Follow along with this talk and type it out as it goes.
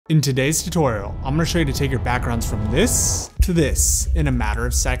In today's tutorial, I'm going to show you to take your backgrounds from this to this in a matter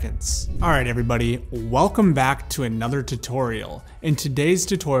of seconds. Alright everybody, welcome back to another tutorial. In today's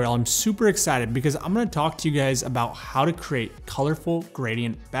tutorial, I'm super excited because I'm going to talk to you guys about how to create colorful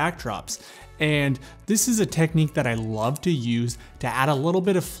gradient backdrops. And this is a technique that I love to use to add a little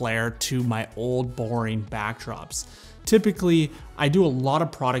bit of flair to my old boring backdrops. Typically, I do a lot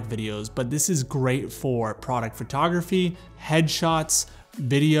of product videos, but this is great for product photography, headshots,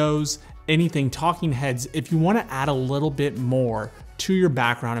 videos, anything, talking heads. If you want to add a little bit more to your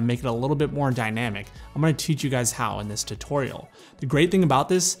background and make it a little bit more dynamic, I'm going to teach you guys how in this tutorial. The great thing about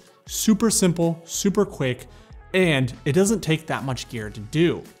this, super simple, super quick, and it doesn't take that much gear to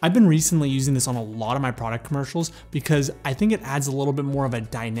do. I've been recently using this on a lot of my product commercials because I think it adds a little bit more of a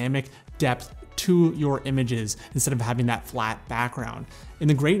dynamic depth to your images instead of having that flat background. And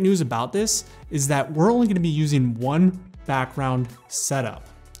the great news about this is that we're only going to be using one background setup.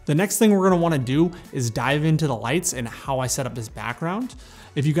 The next thing we're going to want to do is dive into the lights and how I set up this background.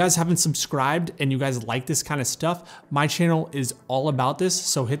 If you guys haven't subscribed and you guys like this kind of stuff, my channel is all about this,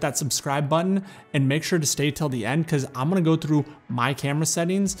 so hit that subscribe button and make sure to stay till the end because I'm going to go through my camera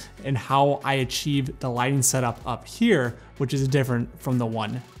settings and how I achieve the lighting setup up here, which is different from the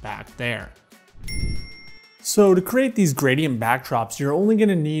one back there. So to create these gradient backdrops, you're only going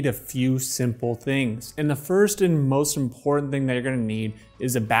to need a few simple things. And the first and most important thing that you're going to need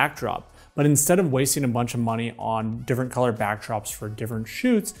is a backdrop. But instead of wasting a bunch of money on different color backdrops for different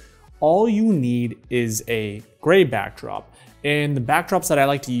shoots, all you need is a gray backdrop. And the backdrops that I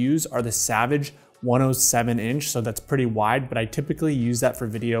like to use are the Savage 107 inch, so that's pretty wide, but I typically use that for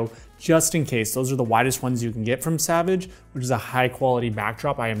video just in case. Those are the widest ones you can get from Savage, which is a high quality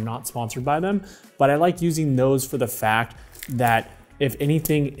backdrop. I am not sponsored by them, but I like using those for the fact that if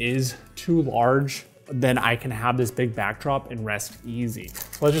anything is too large, then I can have this big backdrop and rest easy.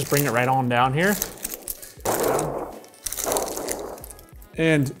 So let's just bring it right on down here.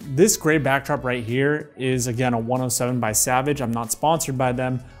 And this gray backdrop right here is again a 107 by Savage. I'm not sponsored by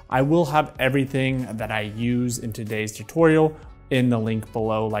them. I will have everything that I use in today's tutorial in the link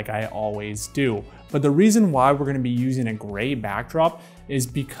below like I always do. But the reason why we're going to be using a gray backdrop is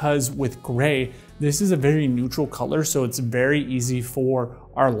because with gray, this is a very neutral color, so it's very easy for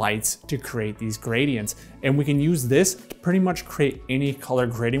our lights to create these gradients. And we can use this to pretty much create any color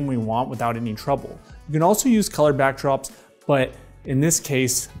grading we want without any trouble. You can also use color backdrops, but in this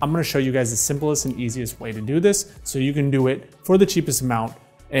case, I'm going to show you guys the simplest and easiest way to do this so you can do it for the cheapest amount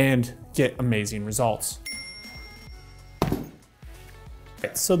and get amazing results.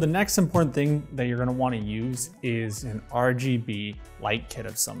 So the next important thing that you're going to want to use is an RGB light kit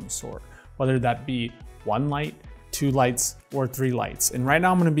of some sort, whether that be one light, two lights, or three lights. And right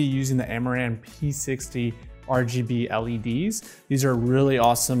now I'm going to be using the Amaran P60 RGB LEDs. These are really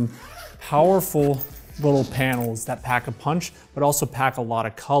awesome, powerful little panels that pack a punch, but also pack a lot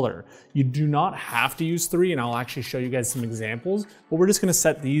of color. You do not have to use three, and I'll actually show you guys some examples, but we're just gonna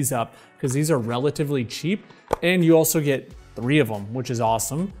set these up because these are relatively cheap, and you also get three of them, which is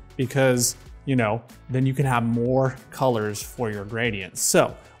awesome because, you know, then you can have more colors for your gradients.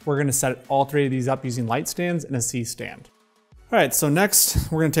 So we're gonna set all three of these up using light stands and a C stand. All right, so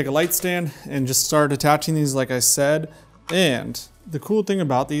next we're gonna take a light stand and just start attaching these like I said. And the cool thing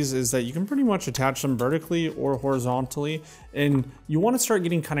about these is that you can pretty much attach them vertically or horizontally. And you want to start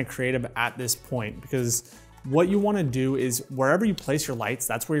getting kind of creative at this point because what you want to do is wherever you place your lights,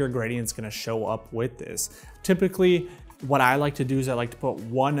 that's where your gradient is going to show up with this. Typically, what I like to do is I like to put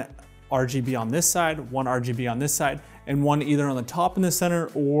one RGB on this side, one RGB on this side, and one either on the top in the center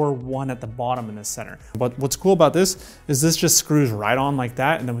or one at the bottom in the center. But what's cool about this is this just screws right on like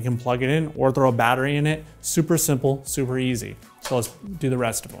that, and then we can plug it in or throw a battery in it. Super simple, super easy. So let's do the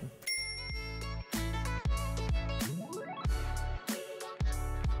rest of them.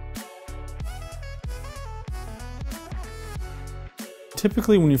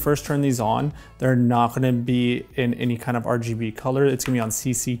 Typically when you first turn these on, they're not going to be in any kind of RGB color. It's going to be on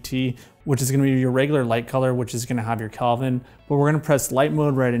CCT, which is going to be your regular light color, which is going to have your Kelvin. But we're going to press light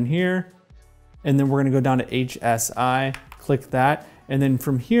mode right in here. And then we're going to go down to HSI, click that. And then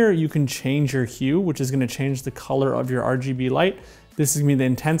from here, you can change your hue, which is going to change the color of your RGB light. This is going to be the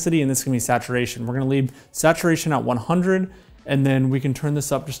intensity, and this is going to be saturation. We're going to leave saturation at 100. And then we can turn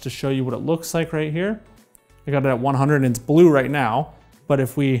this up just to show you what it looks like right here. I got it at 100 and it's blue right now. But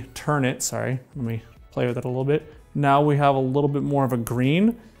if we turn it, sorry, let me play with it a little bit. Now we have a little bit more of a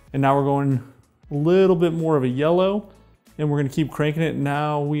green, and now we're going a little bit more of a yellow, and we're gonna keep cranking it.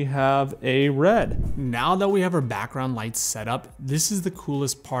 Now we have a red. Now that we have our background lights set up, this is the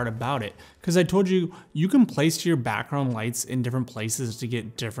coolest part about it. Because I told you, you can place your background lights in different places to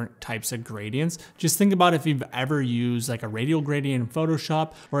get different types of gradients. Just think about if you've ever used like a radial gradient in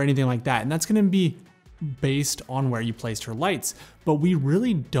Photoshop or anything like that. And that's gonna be based on where you placed your lights. But we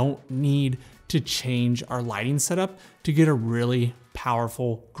really don't need to change our lighting setup to get a really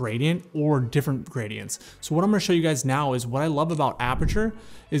powerful gradient or different gradients. So what I'm gonna show you guys now is what I love about Aperture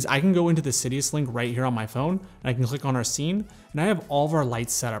is I can go into the Cydius link right here on my phone and I can click on our scene and I have all of our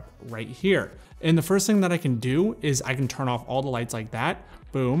lights set up right here. And the first thing that I can do is I can turn off all the lights like that.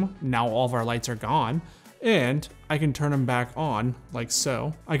 Boom, now all of our lights are gone. And I can turn them back on like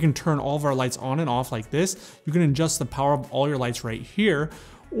so. I can turn all of our lights on and off like this. You can adjust the power of all your lights right here,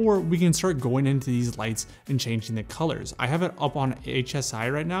 or we can start going into these lights and changing the colors. I have it up on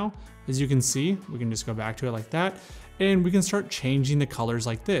HSI right now. As you can see, we can just go back to it like that, and we can start changing the colors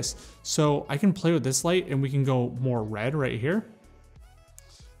like this. So I can play with this light and we can go more red right here.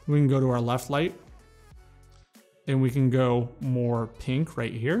 We can go to our left light and we can go more pink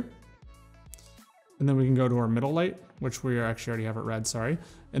right here. And then we can go to our middle light, which we actually already have it red, sorry.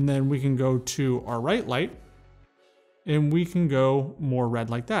 And then we can go to our right light and we can go more red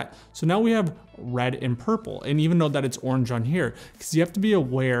like that. So now we have red and purple. And even though that it's orange on here, because you have to be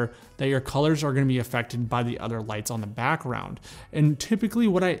aware that your colors are gonna be affected by the other lights on the background. And typically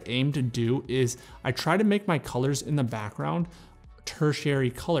what I aim to do is I try to make my colors in the background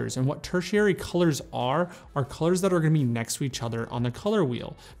tertiary colors. And what tertiary colors are colors that are gonna be next to each other on the color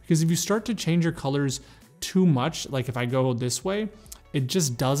wheel. Because if you start to change your colors too much, like if I go this way, it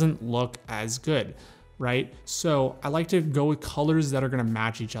just doesn't look as good, right? So I like to go with colors that are gonna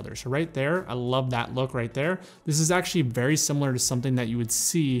match each other. So right there, I love that look right there. This is actually very similar to something that you would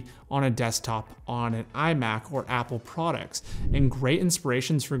see on a desktop on an iMac or Apple products. And great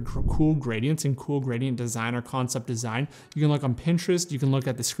inspirations for cool gradients and cool gradient design or concept design. You can look on Pinterest, you can look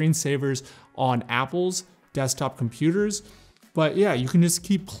at the screensavers on Apple's desktop computers. But yeah, you can just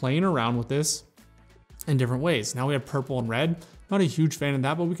keep playing around with this in different ways. Now we have purple and red. Not a huge fan of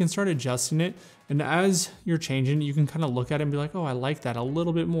that, but we can start adjusting it. And as you're changing, you can kind of look at it and be like, oh, I like that a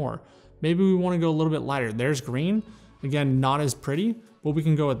little bit more. Maybe we want to go a little bit lighter. There's green. Again, not as pretty, but we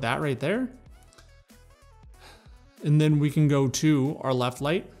can go with that right there. And then we can go to our left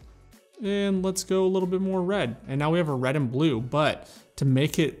light and let's go a little bit more red. And now we have a red and blue, but to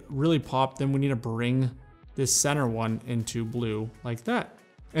make it really pop, then we need to bring this center one into blue like that.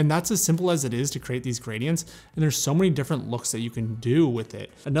 And that's as simple as it is to create these gradients. And there's so many different looks that you can do with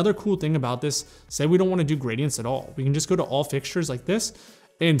it. Another cool thing about this, say we don't want to do gradients at all. We can just go to all fixtures like this.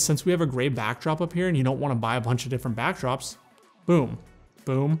 And since we have a gray backdrop up here and you don't want to buy a bunch of different backdrops, boom,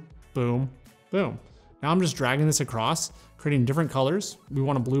 boom, boom, boom. Now I'm just dragging this across, creating different colors. We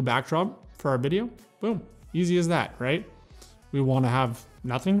want a blue backdrop for our video. Boom, easy as that, right? We want to have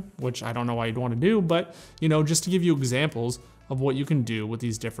nothing, which I don't know why you'd want to do, but you know, just to give you examples of what you can do with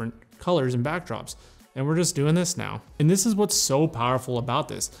these different colors and backdrops. And we're just doing this now. And this is what's so powerful about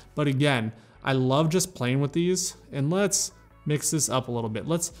this. But again, I love just playing with these, and let's mix this up a little bit.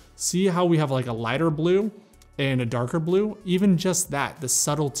 Let's see how we have like a lighter blue and a darker blue. Even just that, the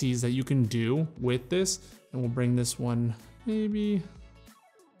subtleties that you can do with this. And we'll bring this one maybe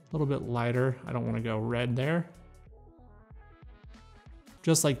a little bit lighter. I don't want to go red there.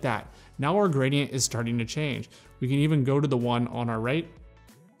 Just like that. Now our gradient is starting to change. We can even go to the one on our right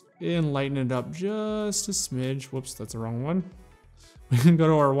and lighten it up just a smidge. Whoops, that's the wrong one. We can go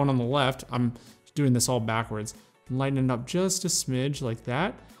to our one on the left. I'm doing this all backwards. Lighten it up just a smidge like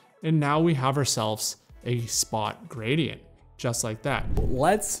that. And now we have ourselves a spot gradient, just like that.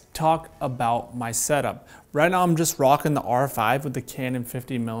 Let's talk about my setup. Right now I'm just rocking the R5 with the Canon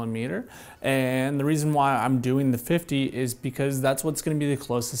 50mm. And the reason why I'm doing the 50 is because that's what's gonna be the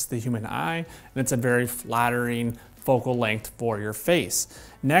closest to the human eye. And it's a very flattering focal length for your face.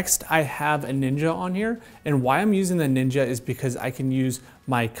 Next, I have a Ninja on here. And why I'm using the Ninja is because I can use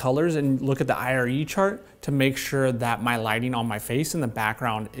my colors and look at the IRE chart to make sure that my lighting on my face in the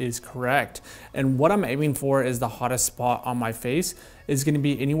background is correct. And what I'm aiming for is the hottest spot on my face is gonna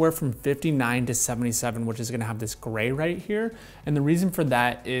be anywhere from 59 to 77, which is gonna have this gray right here. And the reason for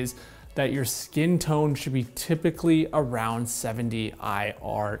that is that your skin tone should be typically around 70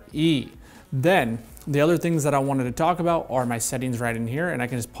 IRE. Then the other things that I wanted to talk about are my settings right in here, and I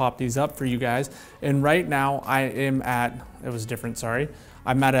can just pop these up for you guys. And right now I am at, it was different, sorry.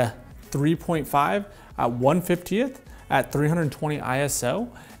 I'm at a 3.5 at 1/50th at 320 ISO.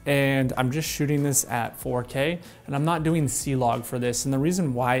 and I'm just shooting this at 4K, and I'm not doing C-Log for this. And the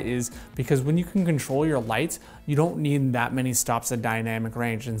reason why is because when you can control your lights, you don't need that many stops at dynamic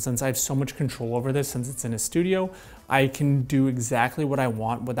range. And since I have so much control over this, since it's in a studio, I can do exactly what I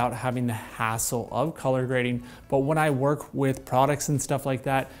want without having the hassle of color grading. But when I work with products and stuff like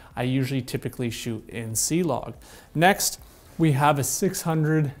that, I usually typically shoot in C-Log. Next, we have a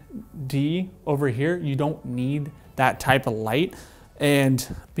 600D over here. You don't need that type of light.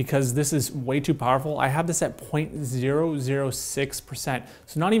 And because this is way too powerful, I have this at 0.006%.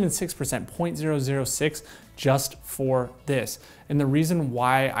 So not even 6%, 0.006 just for this. And the reason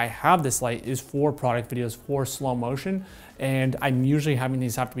why I have this light is for product videos, for slow motion. And I'm usually having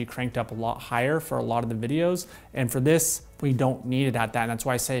these have to be cranked up a lot higher for a lot of the videos. And for this, we don't need it at that. And that's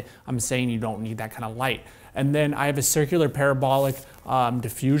why I'm saying you don't need that kind of light. And then I have a circular parabolic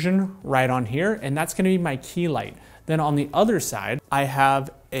diffusion right on here, and that's gonna be my key light. Then on the other side, I have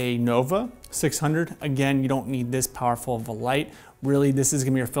a Nova 600. Again, you don't need this powerful of a light. Really, this is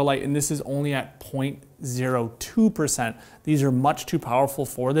gonna be your fill light, and this is only at 0.02%. These are much too powerful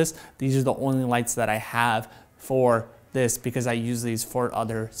for this. These are the only lights that I have for this because I use these for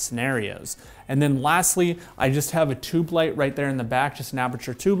other scenarios. And then lastly, I just have a tube light right there in the back, just an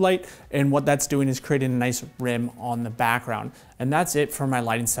aperture tube light. And what that's doing is creating a nice rim on the background. And that's it for my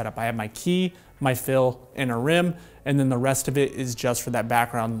lighting setup. I have my key, my fill, and a rim. And then the rest of it is just for that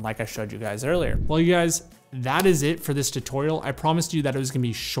background like I showed you guys earlier. Well, you guys, that is it for this tutorial. I promised you that it was gonna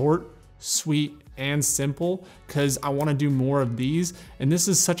be short, sweet, and simple because I wanna do more of these. And this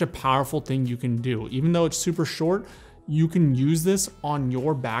is such a powerful thing you can do. Even though it's super short, you can use this on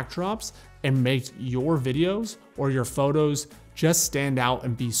your backdrops and make your videos or your photos just stand out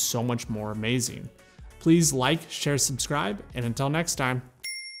and be so much more amazing. Please like, share, subscribe, and until next time.